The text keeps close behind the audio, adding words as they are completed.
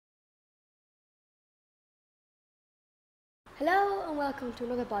Hello and welcome to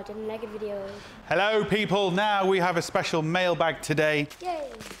another Bodgit And Leggit video. Hello people, now we have a special mailbag today. Yay!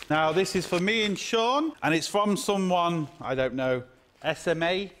 Now this is for me and Sean and it's from someone, I don't know, SMA.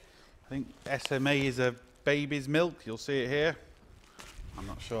 I think SMA is a baby's milk, you'll see it here. I'm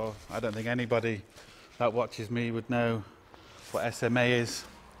not sure, I don't think anybody that watches me would know what SMA is.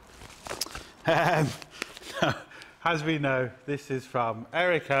 As we know, this is from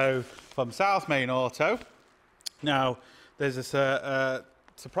Erico from South Main Auto. Now, there's a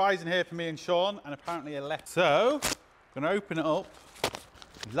surprise in here for me and Sean, and apparently a letter. So, I'm going to open it up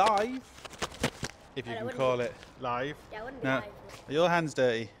live, if you can call it live. Yeah, it wouldn't be live. Are your hands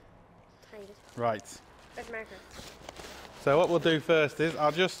dirty? Kind of. Right. Red marker. So what we'll do first is,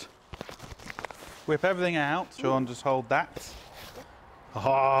 I'll just whip everything out. Sean, just hold that.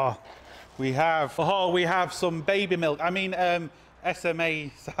 Oh, we have some baby milk. I mean,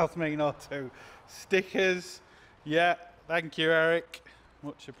 SMA South Main Auto stickers. Yeah. Thank you, Eric.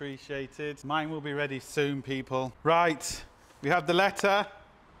 Much appreciated. Mine will be ready soon, people. Right, we have the letter,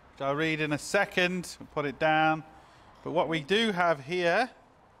 which I'll read in a second. We'll put it down. But what we do have here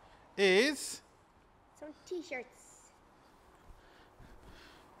is... some t-shirts.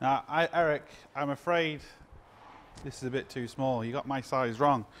 Now, Eric, I'm afraid this is a bit too small. You got my size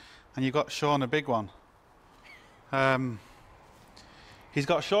wrong. And you got Sean a big one. He's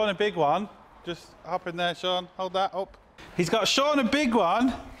got Sean a big one. Just hop in there, Sean. Hold that up. He's got Sean a big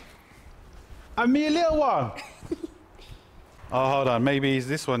one, and me a little one. Oh, hold on. Maybe is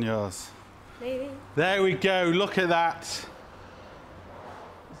this one yours? Maybe. There we go. Look at that.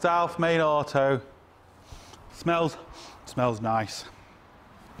 South Main Auto. Smells nice.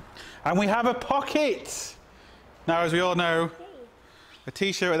 And we have a pocket. Now, as we all know, a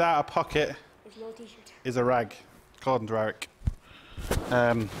t-shirt without a pocket is a rag, according to Eric.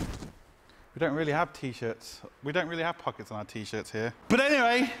 We don't really have t-shirts. We don't really have pockets on our t-shirts here. But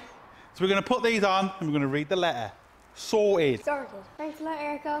anyway, so we're going to put these on and we're going to read the letter. Sorted. Sorted. Thanks a lot,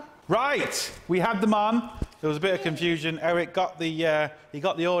 Erica. Right, we had them on. There was a bit of confusion. Eric got the he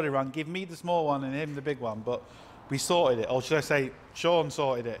got the order wrong. Give me the small one and him the big one. But we sorted it, or should I say, Sean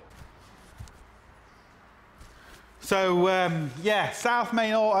sorted it. So yeah, South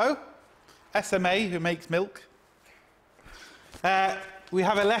Main Auto, SMA, who makes milk. We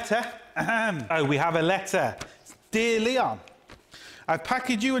have a letter. Oh, we have a letter. Dear Leon, I've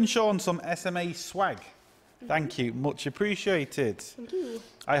packaged you and Sean some SMA swag. Thank you, much appreciated. Thank you.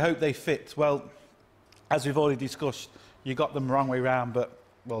 I hope they fit. Well, as we've already discussed, you got them the wrong way round, but,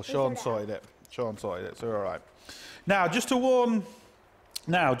 well, Sean sorted it. Sean sorted it, so we're all right. Now, just to warn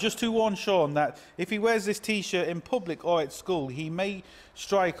Sean that if he wears this t-shirt in public or at school, he may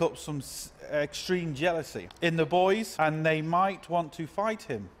strike up some extreme jealousy in the boys, and they might want to fight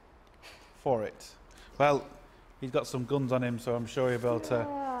him for it. Well, he's got some guns on him, so I'm sure he'll be able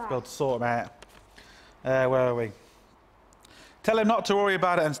to sort them out. Where are we? Tell him not to worry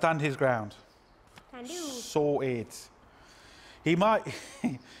about it and stand his ground. Can do. Sorted. He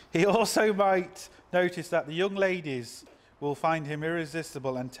also might notice that the young ladies will find him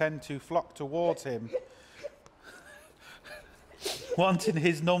irresistible and tend to flock towards him, wanting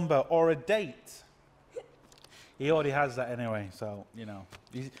his number or a date. He already has that anyway, so, you know,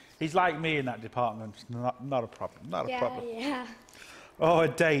 he's like me in that department. Not a problem, not a problem. Yeah. Or a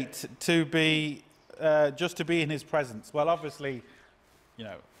date to be, just to be in his presence. Well, obviously, you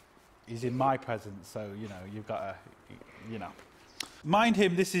know, he's in my presence, so, you know, you've got to, you know. Mind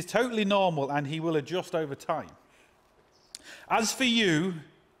him, this is totally normal and he will adjust over time. As for you,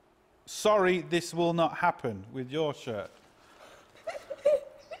 sorry, this will not happen with your shirt.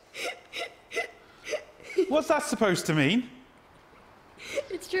 What's that supposed to mean?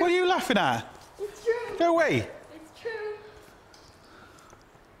 It's true. What are you laughing at? It's true. Go away. It's true.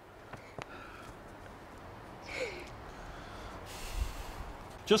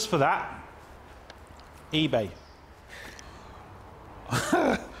 Just for that, eBay.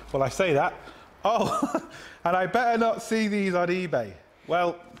 Well, I say that. Oh, and I better not see these on eBay.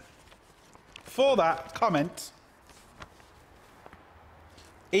 Well, for that, comment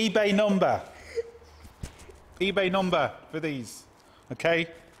eBay number. eBay number for these, okay?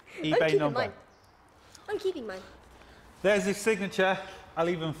 eBay number. Mine. I'm keeping mine. There's his signature. I'll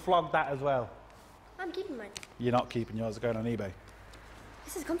even flog that as well. I'm keeping mine. You're not keeping yours. It's going on eBay.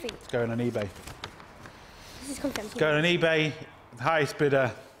 This is comfy. It's going on eBay. This is comfy. It's going on eBay. The highest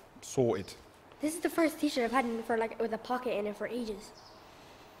bidder. Sorted. This is the first t-shirt I've had for with a pocket in it for ages.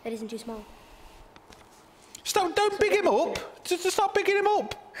 That isn't too small. Stop! Don't big him up. Just stop bigging him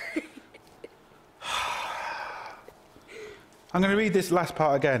up. I'm going to read this last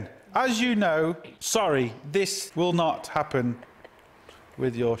part again. as you know, sorry, this will not happen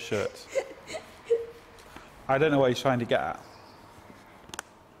with your shirt. I don't know what he's trying to get at.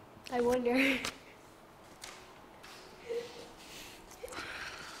 I wonder.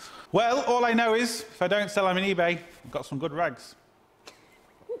 Well, all I know is, if I don't sell them on eBay, I've got some good rags.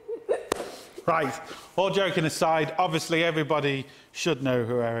 Right, all joking aside, obviously everybody should know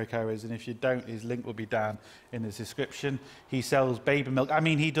who Erico is, and if you don't, his link will be down in the description. He sells baby milk. I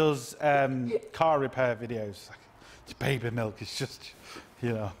mean, he does car repair videos. It's baby milk, it's just,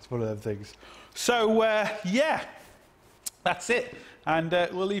 you know, it's one of them things. So, yeah, that's it. And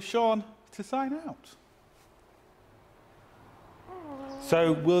we'll leave Sean to sign out.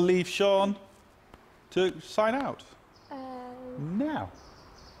 So we'll leave Sean to sign out now.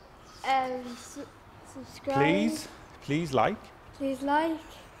 Subscribe. Please like. Please like.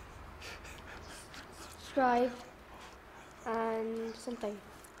 Subscribe. And something.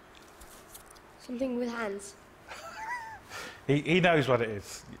 Something with hands. He knows what it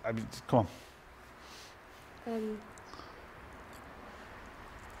is. I mean, come on.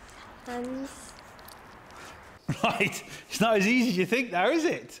 Hands. Right, it's not as easy as you think now, is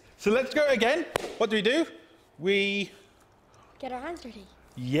it? So let's go again. What do? We Get our hands dirty.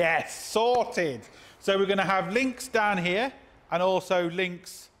 yes, sorted. So we're going to have links down here and also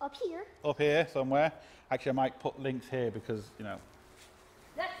links Up here. up here somewhere. Actually, I might put links here because, you know.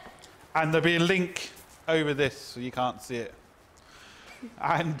 And there'll be a link over this so you can't see it.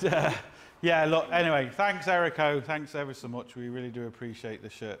 And yeah, look, anyway, thanks, Erico. Thanks ever so much. We really do appreciate the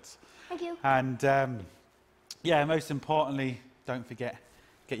shirts. Thank you. And yeah, most importantly, don't forget,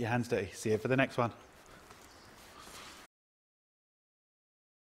 get your hands dirty. See you for the next one.